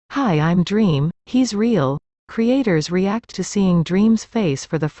"Hi, I'm Dream, he's real." Creators react to seeing Dream's face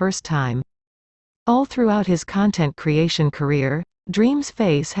for the first time. All throughout his content creation career, Dream's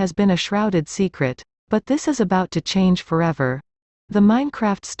face has been a shrouded secret, but this is about to change forever. The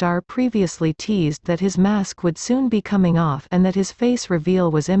Minecraft star previously teased that his mask would soon be coming off and that his face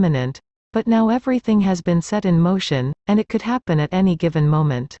reveal was imminent, but now everything has been set in motion, and it could happen at any given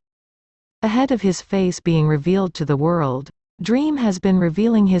moment. Ahead of his face being revealed to the world, Dream has been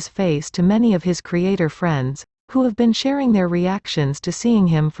revealing his face to many of his creator friends, who have been sharing their reactions to seeing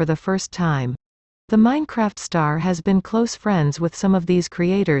him for the first time. The Minecraft star has been close friends with some of these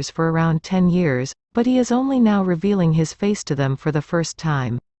creators for around 10 years, but he is only now revealing his face to them for the first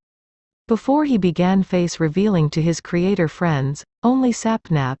time. Before he began face revealing to his creator friends, only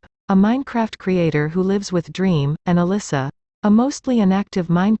Sapnap, a Minecraft creator who lives with Dream, and Alyssa, a mostly inactive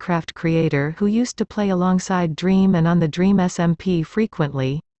Minecraft creator who used to play alongside Dream and on the Dream SMP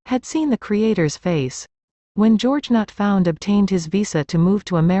frequently, had seen the creator's face. When George Not Found obtained his visa to move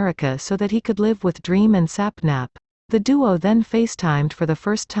to America so that he could live with Dream and Sapnap, the duo then FaceTimed for the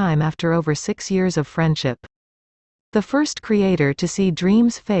first time after over 6 years of friendship. The first creator to see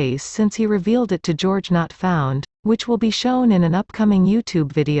Dream's face since he revealed it to George Not Found, which will be shown in an upcoming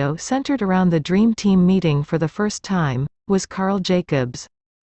YouTube video centered around the Dream Team meeting for the first time, was Karl Jacobs.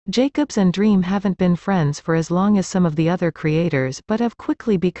 Jacobs and Dream haven't been friends for as long as some of the other creators but have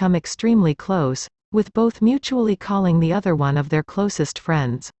quickly become extremely close, with both mutually calling the other one of their closest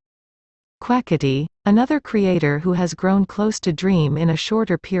friends. Quackity, another creator who has grown close to Dream in a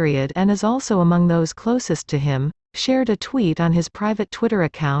shorter period and is also among those closest to him, shared a tweet on his private Twitter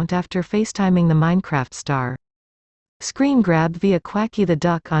account after FaceTiming the Minecraft star. Screen grab via Quacky the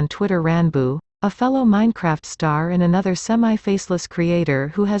Duck on Twitter. Ranboo, a fellow Minecraft star and another semi-faceless creator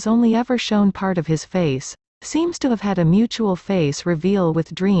who has only ever shown part of his face, seems to have had a mutual face reveal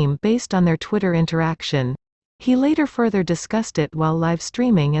with Dream based on their Twitter interaction. He later further discussed it while live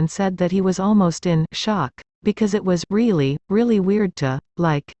streaming and said that he was almost in shock, because it was really weird to,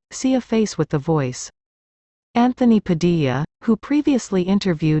 see a face with the voice. Anthony Padilla, who previously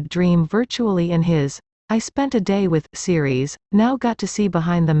interviewed Dream virtually in his I Spent a Day With series, now got to see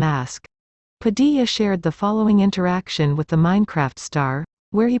behind the mask. Padilla shared the following interaction with the Minecraft star,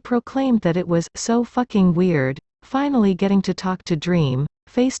 where he proclaimed that it was so fucking weird, finally getting to talk to Dream,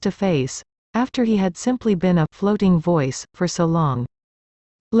 face to face, after he had simply been a floating voice for so long.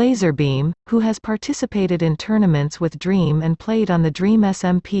 Laserbeam, who has participated in tournaments with Dream and played on the Dream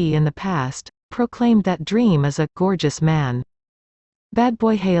SMP in the past, proclaimed that Dream is a gorgeous man.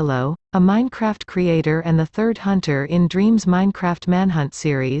 Badboy Halo, a Minecraft creator and the third hunter in Dream's Minecraft Manhunt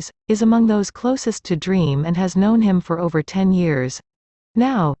series, is among those closest to Dream and has known him for over 10 years.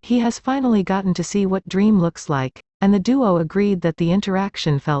 Now, he has finally gotten to see what Dream looks like, and the duo agreed that the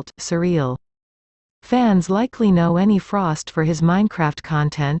interaction felt surreal. Fans likely know Any Frost for his Minecraft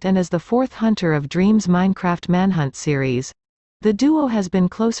content and as the fourth hunter of Dream's Minecraft Manhunt series. The duo has been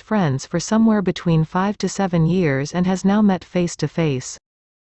close friends for somewhere between 5 to 7 years and has now met face to face.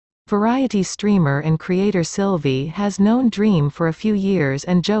 Variety streamer and creator Sylvie has known Dream for a few years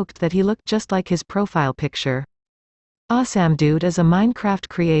and joked that he looked just like his profile picture. Awesomedude is a Minecraft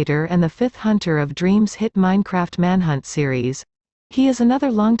creator and the fifth hunter of Dream's hit Minecraft Manhunt series. He is another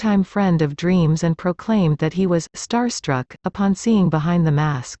longtime friend of Dream's and proclaimed that he was starstruck upon seeing behind the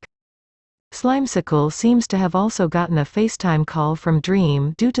mask. Slimesicle seems to have also gotten a FaceTime call from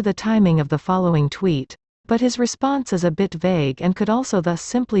Dream due to the timing of the following tweet, but his response is a bit vague and could also thus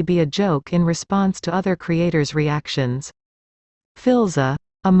simply be a joke in response to other creators' reactions. Filza,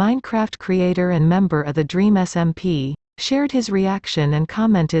 a Minecraft creator and member of the Dream SMP, shared his reaction and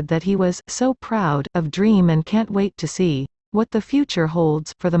commented that he was so proud of Dream and can't wait to see what the future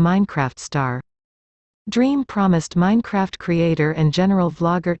holds for the Minecraft star. Dream promised Minecraft creator and general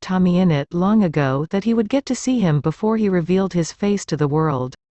vlogger TommyInnit long ago that he would get to see him before he revealed his face to the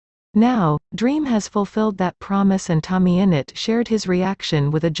world. Now, Dream has fulfilled that promise and TommyInnit shared his reaction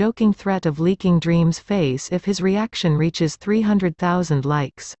with a joking threat of leaking Dream's face if his reaction reaches 300,000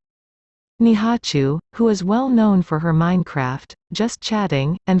 likes. Nihachu, who is well known for her Minecraft, Just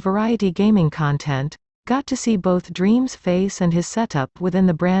Chatting, and variety gaming content, got to see both Dream's face and his setup within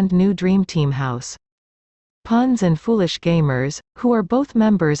the brand new Dream Team house. Puns and Foolish Gamers, who are both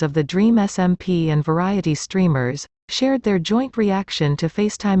members of the Dream SMP and variety streamers, shared their joint reaction to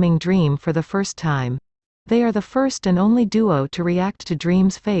FaceTiming Dream for the first time. They are the first and only duo to react to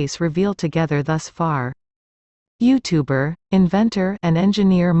Dream's face reveal together thus far. YouTuber, inventor and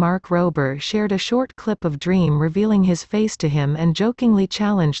engineer Mark Rober shared a short clip of Dream revealing his face to him and jokingly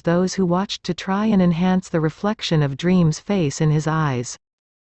challenged those who watched to try and enhance the reflection of Dream's face in his eyes.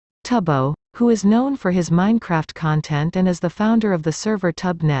 Tubbo, who is known for his Minecraft content and is the founder of the server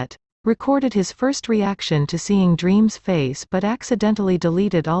TubNet, recorded his first reaction to seeing Dream's face but accidentally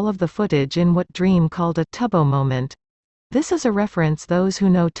deleted all of the footage in what Dream called a Tubbo moment. This is a reference those who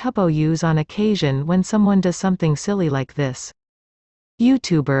know Tubbo use on occasion when someone does something silly like this.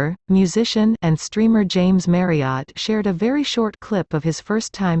 YouTuber, musician, and streamer James Marriott shared a very short clip of his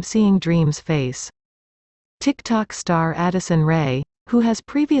first time seeing Dream's face. TikTok star Addison Rae, who has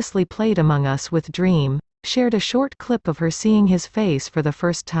previously played Among Us with Dream, shared a short clip of her seeing his face for the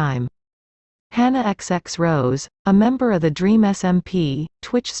first time. Hannah XX Rose, a member of the Dream SMP,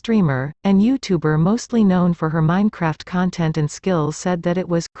 Twitch streamer, and YouTuber mostly known for her Minecraft content and skills, said that it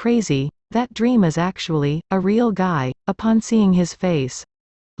was crazy that Dream is actually a real guy upon seeing his face.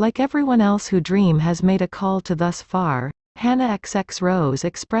 Like everyone else who Dream has made a call to thus far, Hannah XX Rose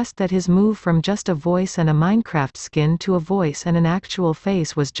expressed that his move from just a voice and a Minecraft skin to a voice and an actual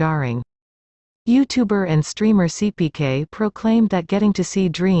face was jarring. YouTuber and streamer CPK proclaimed that getting to see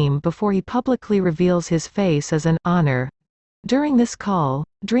Dream before he publicly reveals his face is an honor. During this call,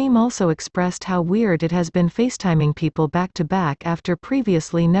 Dream also expressed how weird it has been FaceTiming people back-to-back after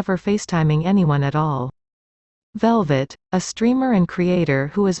previously never FaceTiming anyone at all. Velvet, a streamer and creator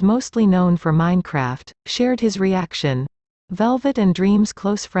who is mostly known for Minecraft, shared his reaction. Velvet and Dream's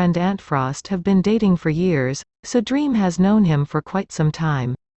close friend Antfrost have been dating for years, so Dream has known him for quite some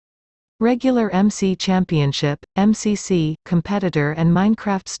time. Regular MC Championship, MCC, competitor and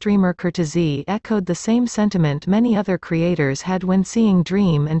Minecraft streamer Kurtz echoed the same sentiment many other creators had when seeing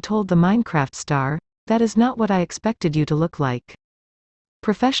Dream and told the Minecraft star, "That is not what I expected you to look like."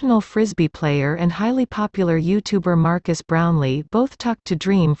 Professional Frisbee player and highly popular YouTuber Marcus Brownlee both talked to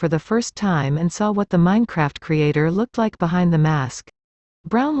Dream for the first time and saw what the Minecraft creator looked like behind the mask.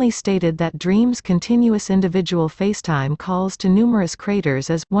 Brownlee stated that Dream's continuous individual FaceTime calls to numerous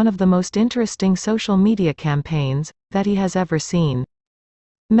creators is one of the most interesting social media campaigns that he has ever seen.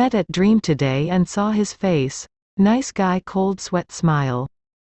 Met at Dream today and saw his face. Nice guy, cold sweat smile.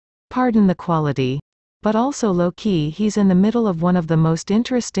 Pardon the quality. But also low-key, he's in the middle of one of the most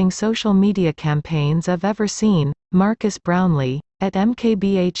interesting social media campaigns I've ever seen. Marcus Brownlee, at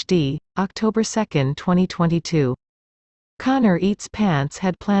MKBHD, October 2, 2022. Connor Eats Pants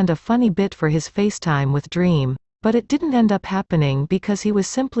had planned a funny bit for his FaceTime with Dream, but it didn't end up happening because he was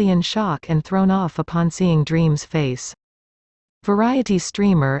simply in shock and thrown off upon seeing Dream's face. Variety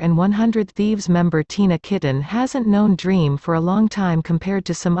streamer and 100 Thieves member Tina Kitten hasn't known Dream for a long time compared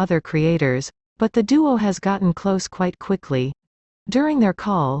to some other creators, but the duo has gotten close quite quickly. During their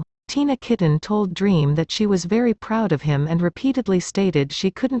call, Tina Kitten told Dream that she was very proud of him and repeatedly stated she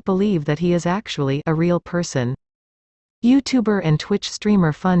couldn't believe that he is actually a real person. YouTuber and Twitch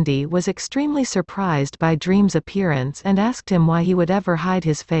streamer Fundy was extremely surprised by Dream's appearance and asked him why he would ever hide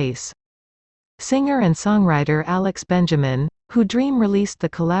his face. Singer and songwriter Alex Benjamin, who Dream released the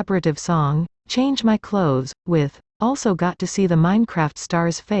collaborative song, Change My Clothes, with, also got to see the Minecraft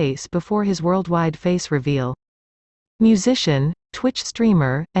star's face before his worldwide face reveal. Musician, Twitch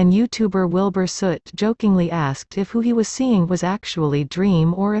streamer, and YouTuber Wilbur Soot jokingly asked if who he was seeing was actually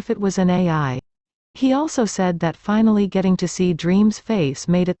Dream or if it was an AI. He also said that finally getting to see Dream's face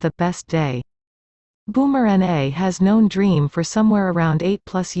made it the best day. Boomer NA has known Dream for somewhere around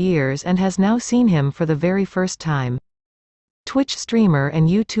 8+ years and has now seen him for the very first time. Twitch streamer and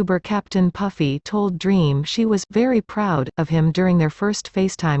YouTuber Captain Puffy told Dream she was very proud of him during their first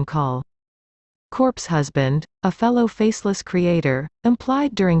FaceTime call. Corpse Husband, a fellow faceless creator,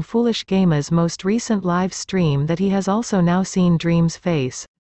 implied during Foolish Gama's most recent live stream that he has also now seen Dream's face.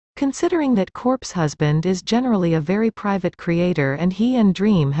 Considering that Corpse Husband is generally a very private creator and he and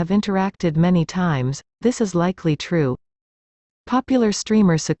Dream have interacted many times, this is likely true. Popular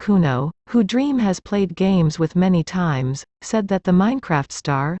streamer Sakuno, who Dream has played games with many times, said that the Minecraft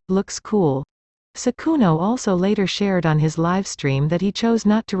star looks cool. Sakuno also later shared on his livestream that he chose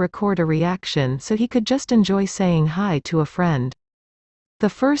not to record a reaction so he could just enjoy saying hi to a friend. The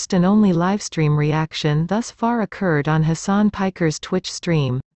first and only livestream reaction thus far occurred on Hassan Piker's Twitch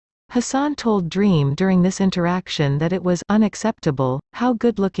stream. Hassan told Dream during this interaction that it was unacceptable how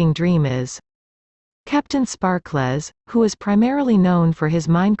good-looking Dream is. Captain Sparkles, who is primarily known for his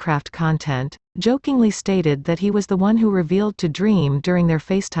Minecraft content, jokingly stated that he was the one who revealed to Dream during their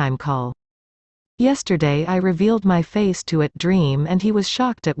FaceTime call. Yesterday I revealed my face to Dream and he was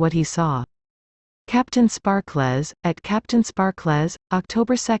shocked at what he saw. Captain Sparkles, at Captain Sparkles,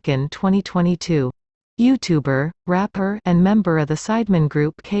 October 2, 2022. YouTuber, rapper, and member of the Sidemen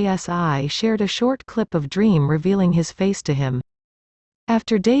group KSI shared a short clip of Dream revealing his face to him.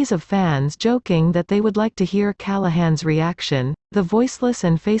 After days of fans joking that they would like to hear Callahan's reaction, the voiceless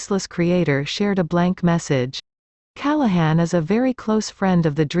and faceless creator shared a blank message. Callahan is a very close friend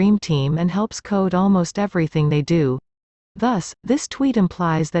of the Dream Team and helps code almost everything they do. Thus, this tweet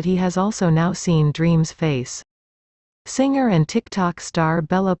implies that he has also now seen Dream's face. Singer and TikTok star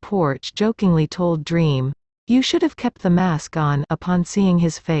Bella Poarch jokingly told Dream, "You should have kept the mask on," upon seeing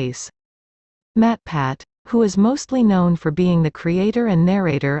his face. MatPat, who is mostly known for being the creator and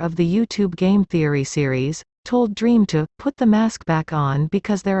narrator of the YouTube Game Theory series, told Dream to put the mask back on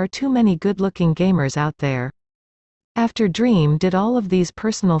because there are too many good-looking gamers out there. After Dream did all of these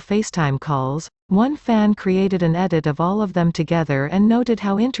personal FaceTime calls, one fan created an edit of all of them together and noted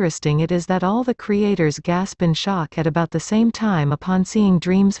how interesting it is that all the creators gasp in shock at about the same time upon seeing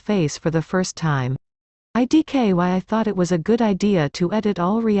Dream's face for the first time. IDK why I thought it was a good idea to edit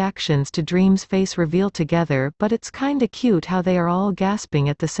all reactions to Dream's face reveal together, but it's kinda cute how they are all gasping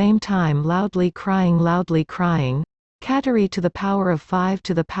at the same time, loudly crying. Katerie to the power of 5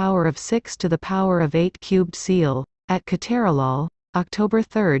 to the power of 6 to the power of 8 cubed seal, at Kateralol, October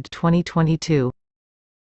 3, 2022.